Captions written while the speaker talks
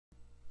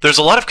There's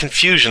a lot of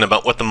confusion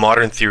about what the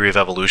modern theory of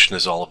evolution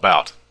is all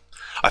about.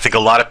 I think a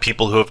lot of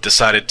people who have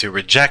decided to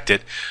reject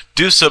it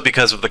do so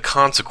because of the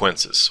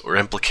consequences or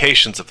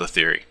implications of the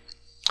theory.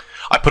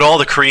 I put all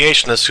the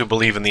creationists who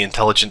believe in the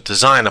intelligent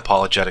design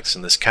apologetics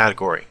in this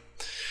category.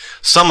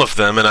 Some of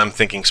them, and I'm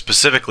thinking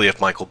specifically of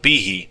Michael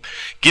Behe,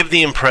 give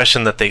the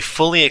impression that they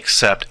fully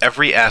accept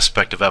every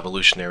aspect of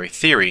evolutionary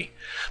theory,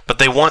 but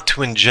they want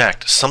to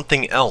inject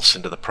something else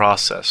into the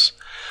process.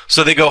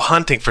 So they go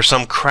hunting for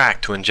some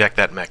crack to inject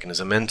that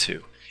mechanism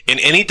into. In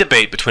any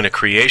debate between a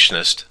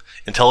creationist,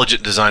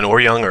 intelligent design, or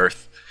young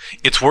Earth,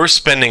 it's worth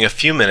spending a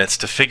few minutes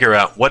to figure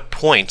out what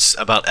points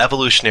about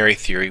evolutionary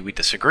theory we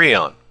disagree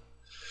on.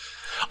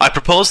 I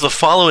propose the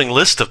following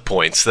list of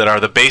points that are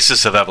the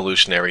basis of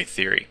evolutionary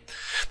theory.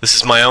 This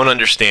is my own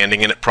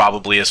understanding, and it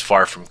probably is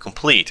far from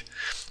complete,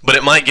 but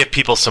it might give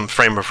people some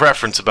frame of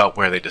reference about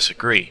where they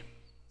disagree.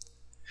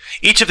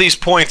 Each of these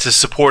points is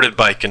supported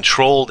by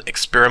controlled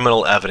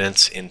experimental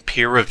evidence in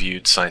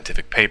peer-reviewed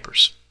scientific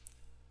papers.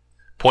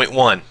 Point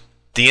 1.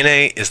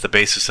 DNA is the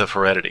basis of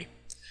heredity.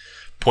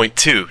 Point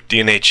 2.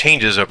 DNA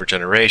changes over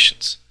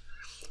generations.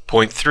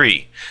 Point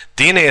 3.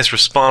 DNA is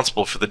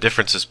responsible for the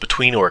differences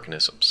between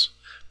organisms.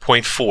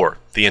 Point 4.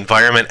 The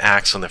environment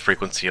acts on the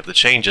frequency of the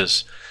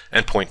changes.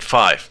 And point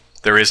 5.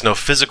 There is no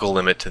physical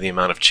limit to the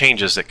amount of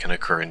changes that can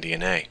occur in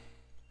DNA.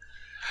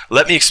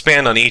 Let me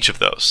expand on each of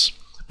those.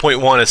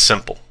 Point 1 is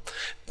simple.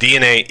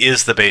 DNA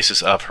is the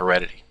basis of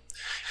heredity.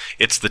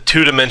 It's the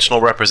two-dimensional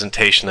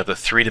representation of the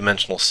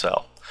three-dimensional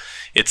cell.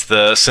 It's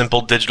the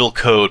simple digital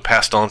code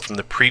passed on from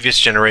the previous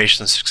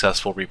generation's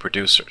successful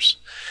reproducers.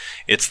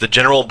 It's the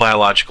general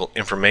biological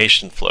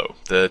information flow.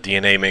 The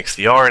DNA makes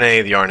the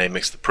RNA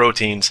makes the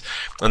proteins,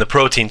 and the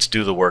proteins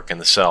do the work in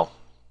the cell.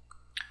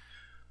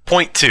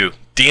 Point 2.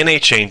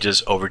 DNA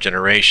changes over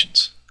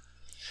generations.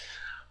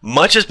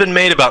 Much has been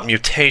made about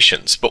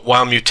mutations, but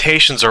while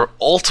mutations are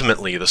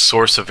ultimately the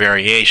source of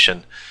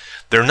variation,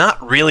 they're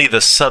not really the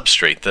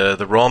substrate,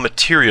 the raw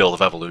material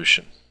of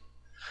evolution.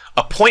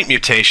 A point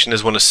mutation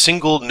is when a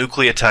single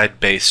nucleotide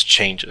base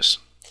changes.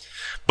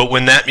 But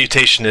when that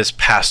mutation is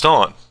passed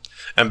on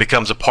and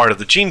becomes a part of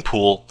the gene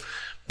pool,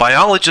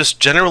 biologists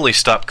generally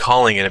stop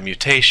calling it a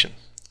mutation.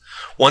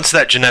 Once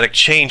that genetic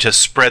change has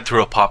spread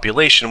through a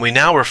population, we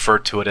now refer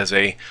to it as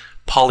a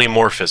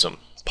polymorphism.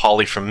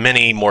 Poly from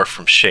many, morph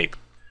from shape.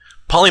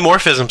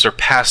 Polymorphisms are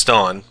passed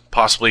on,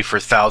 possibly for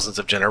thousands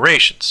of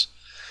generations.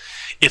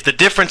 If the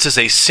difference is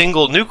a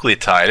single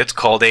nucleotide, it's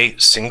called a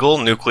single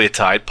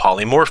nucleotide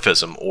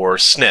polymorphism, or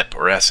SNP,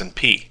 or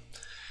SNP.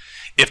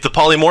 If the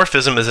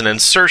polymorphism is an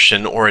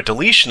insertion or a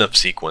deletion of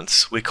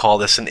sequence, we call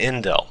this an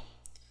indel.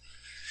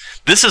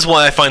 This is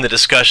why I find the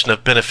discussion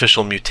of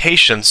beneficial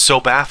mutation so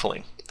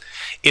baffling.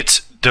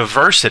 It's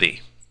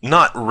diversity,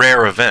 not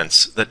rare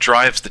events, that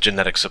drives the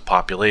genetics of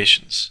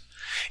populations.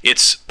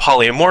 It's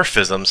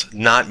polymorphisms,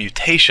 not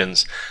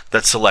mutations,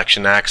 that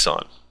selection acts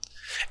on.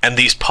 And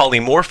these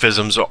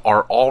polymorphisms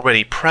are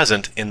already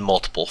present in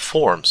multiple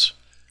forms.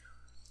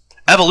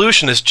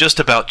 Evolution is just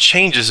about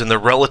changes in the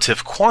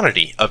relative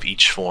quantity of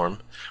each form,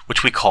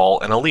 which we call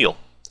an allele.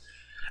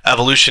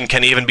 Evolution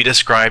can even be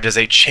described as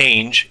a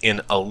change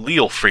in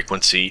allele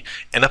frequency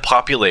in a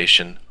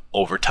population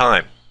over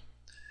time.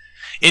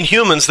 In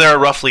humans, there are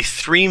roughly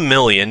 3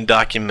 million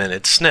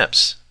documented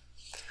SNPs.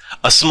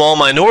 A small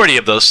minority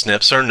of those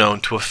SNPs are known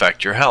to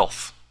affect your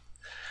health.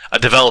 A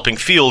developing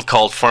field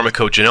called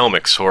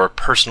pharmacogenomics, or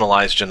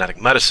personalized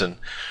genetic medicine,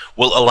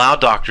 will allow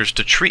doctors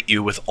to treat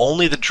you with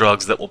only the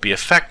drugs that will be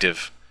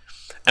effective,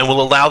 and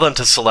will allow them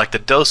to select a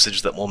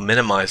dosage that will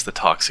minimize the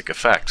toxic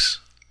effects.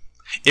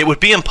 It would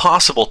be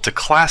impossible to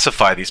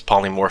classify these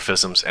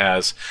polymorphisms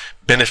as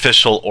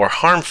beneficial or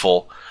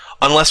harmful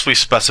unless we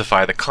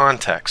specify the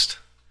context.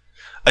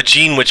 A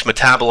gene which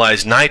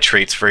metabolized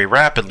nitrates very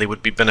rapidly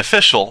would be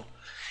beneficial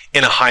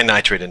in a high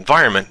nitrate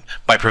environment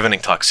by preventing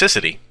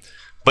toxicity,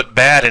 but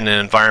bad in an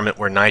environment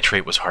where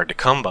nitrate was hard to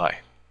come by.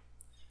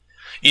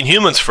 In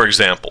humans, for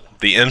example,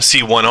 the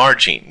MC1R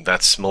gene,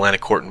 that's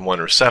melanocortin-1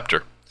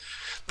 receptor,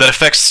 that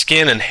affects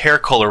skin and hair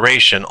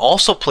coloration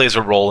also plays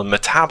a role in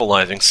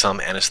metabolizing some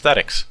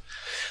anesthetics.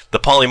 The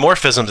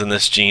polymorphisms in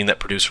this gene that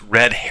produce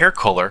red hair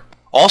color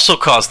also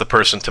cause the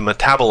person to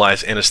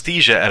metabolize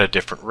anesthesia at a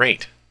different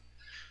rate.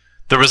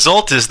 The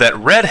result is that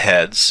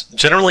redheads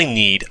generally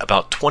need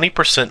about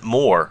 20%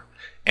 more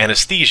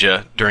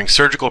anesthesia during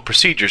surgical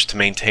procedures to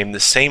maintain the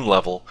same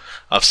level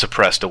of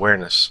suppressed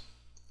awareness.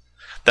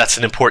 That's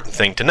an important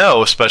thing to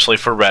know, especially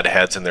for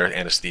redheads and their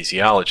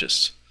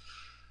anesthesiologists.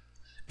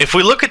 If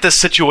we look at this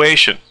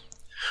situation,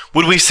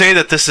 would we say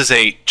that this is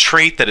a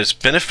trait that is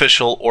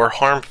beneficial or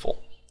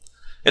harmful?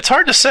 It's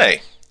hard to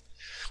say,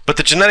 but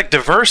the genetic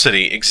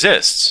diversity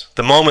exists.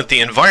 The moment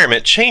the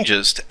environment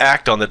changes to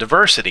act on the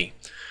diversity,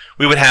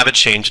 we would have a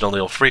change in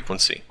allele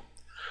frequency.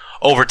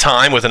 Over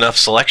time, with enough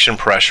selection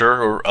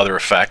pressure or other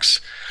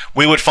effects,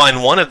 we would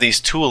find one of these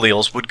two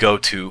alleles would go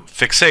to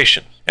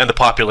fixation, and the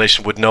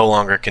population would no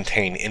longer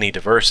contain any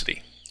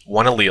diversity.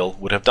 One allele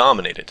would have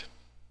dominated.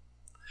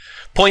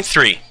 Point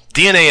 3.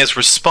 DNA is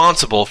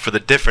responsible for the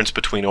difference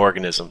between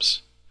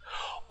organisms.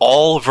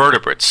 All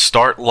vertebrates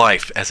start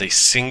life as a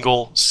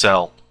single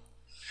cell.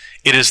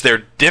 It is their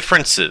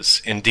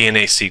differences in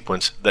DNA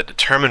sequence that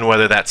determine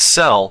whether that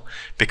cell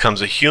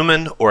becomes a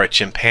human or a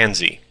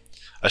chimpanzee,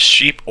 a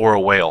sheep or a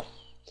whale.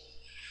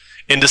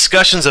 In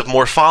discussions of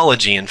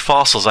morphology in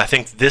fossils, I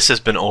think this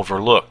has been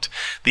overlooked.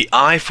 The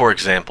eye, for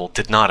example,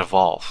 did not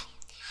evolve.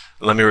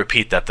 Let me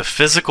repeat that. The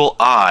physical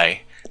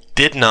eye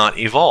did not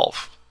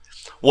evolve.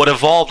 What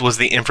evolved was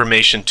the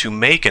information to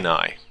make an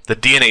eye, the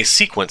DNA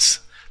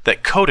sequence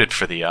that coded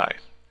for the eye.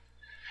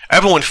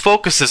 Everyone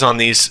focuses on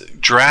these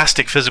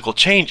drastic physical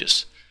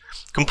changes,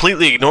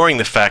 completely ignoring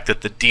the fact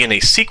that the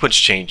DNA sequence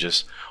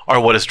changes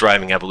are what is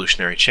driving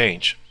evolutionary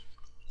change.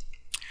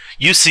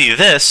 You see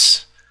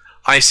this,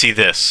 I see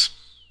this.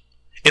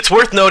 It's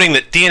worth noting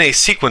that DNA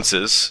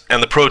sequences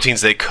and the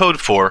proteins they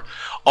code for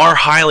are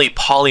highly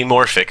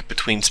polymorphic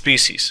between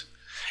species,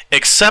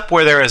 except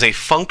where there is a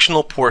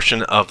functional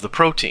portion of the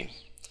protein.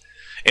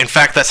 In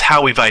fact, that's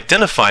how we've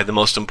identified the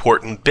most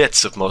important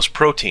bits of most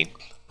protein,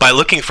 by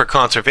looking for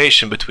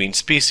conservation between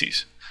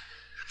species.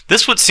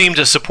 This would seem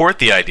to support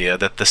the idea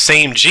that the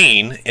same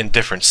gene in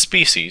different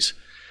species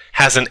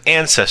has an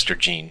ancestor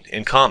gene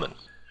in common.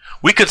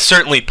 We could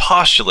certainly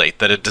postulate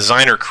that a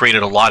designer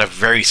created a lot of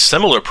very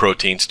similar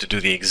proteins to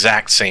do the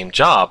exact same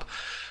job,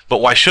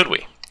 but why should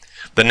we?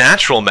 The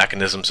natural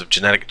mechanisms of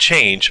genetic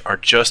change are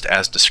just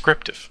as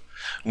descriptive.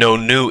 No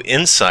new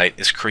insight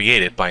is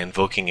created by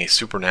invoking a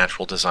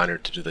supernatural designer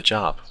to do the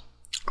job.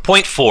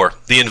 Point 4.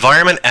 The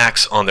environment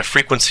acts on the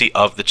frequency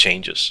of the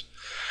changes.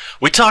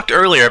 We talked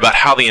earlier about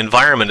how the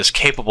environment is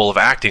capable of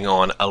acting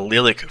on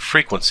allelic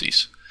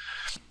frequencies.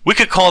 We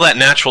could call that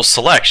natural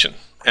selection,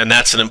 and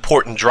that's an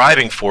important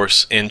driving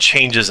force in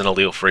changes in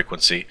allele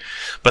frequency,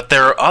 but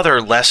there are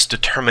other less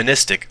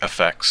deterministic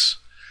effects.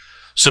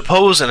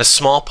 Suppose in a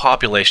small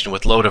population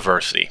with low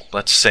diversity,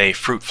 let's say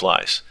fruit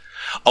flies,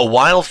 a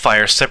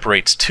wildfire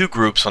separates two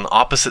groups on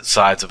opposite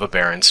sides of a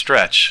barren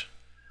stretch.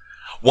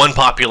 One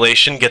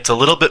population gets a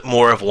little bit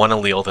more of one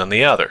allele than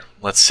the other,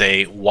 let's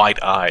say white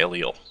eye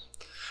allele.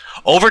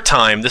 Over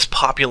time, this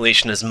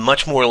population is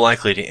much more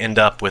likely to end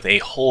up with a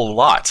whole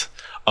lot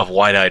of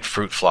white-eyed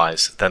fruit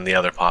flies than the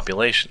other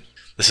population.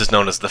 This is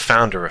known as the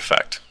founder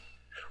effect.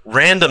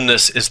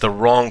 Randomness is the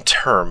wrong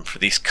term for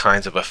these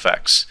kinds of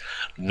effects.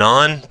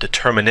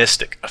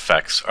 Non-deterministic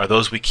effects are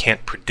those we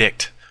can't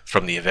predict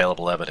from the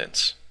available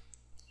evidence.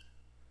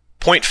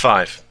 Point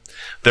 5.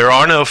 There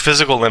are no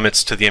physical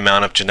limits to the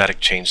amount of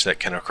genetic change that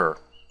can occur.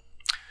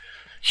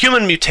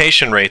 Human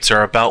mutation rates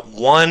are about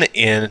 1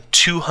 in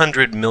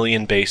 200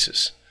 million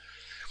bases.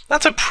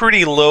 That's a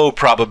pretty low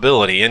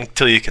probability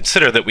until you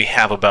consider that we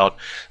have about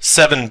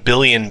 7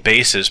 billion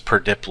bases per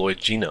diploid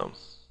genome.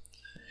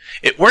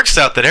 It works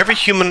out that every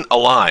human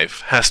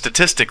alive has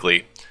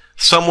statistically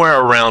somewhere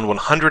around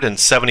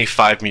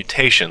 175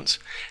 mutations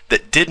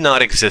that did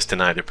not exist in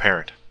either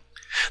parent.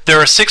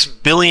 There are 6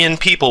 billion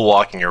people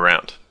walking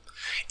around,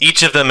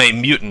 each of them a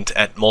mutant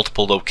at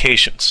multiple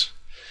locations.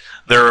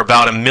 There are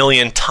about 1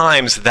 million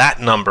times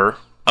that number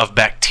of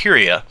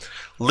bacteria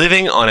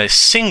living on a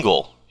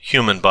single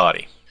human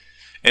body.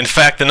 In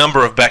fact, the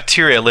number of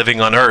bacteria living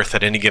on Earth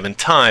at any given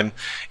time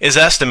is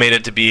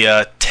estimated to be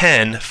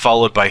 10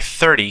 followed by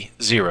 30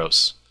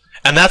 zeros.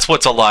 And that's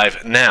what's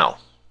alive now.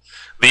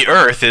 The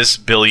Earth is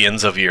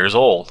billions of years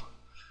old.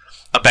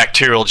 A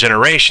bacterial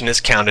generation is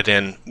counted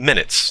in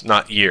minutes,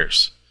 not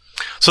years.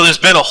 So there's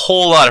been a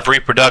whole lot of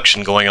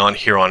reproduction going on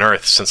here on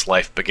Earth since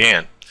life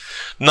began.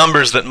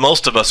 Numbers that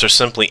most of us are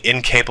simply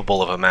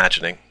incapable of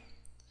imagining.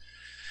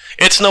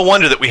 It's no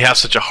wonder that we have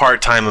such a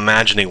hard time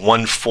imagining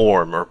one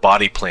form or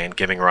body plan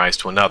giving rise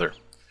to another.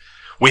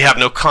 We have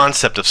no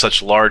concept of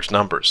such large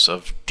numbers,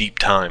 of deep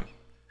time.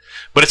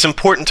 But it's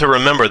important to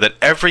remember that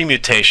every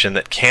mutation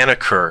that can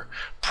occur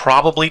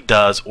probably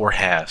does or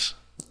has.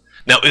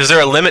 Now, is there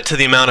a limit to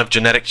the amount of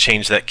genetic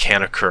change that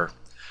can occur?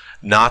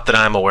 Not that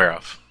I'm aware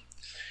of.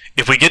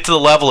 If we get to the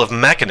level of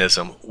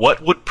mechanism,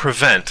 what would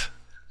prevent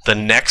the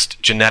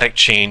next genetic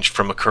change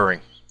from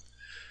occurring?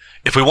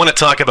 If we want to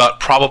talk about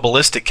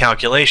probabilistic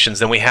calculations,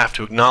 then we have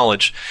to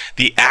acknowledge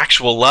the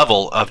actual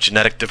level of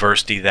genetic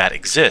diversity that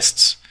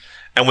exists,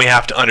 and we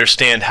have to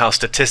understand how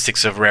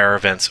statistics of rare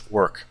events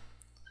work.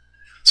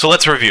 So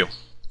let's review.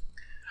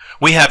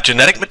 We have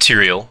genetic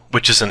material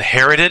which is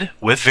inherited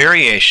with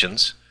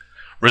variations,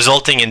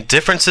 resulting in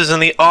differences in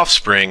the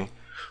offspring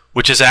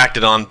which is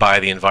acted on by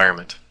the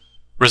environment.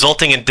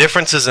 Resulting in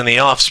differences in the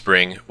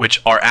offspring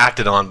which are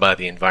acted on by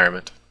the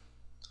environment.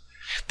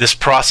 This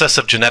process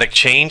of genetic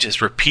change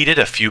is repeated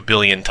a few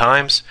billion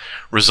times,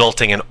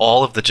 resulting in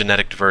all of the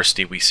genetic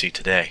diversity we see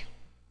today.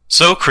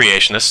 So,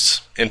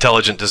 creationists,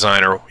 intelligent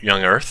designer,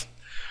 young Earth,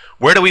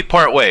 where do we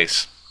part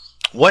ways?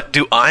 What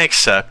do I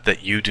accept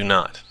that you do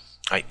not?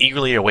 I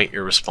eagerly await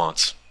your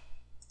response.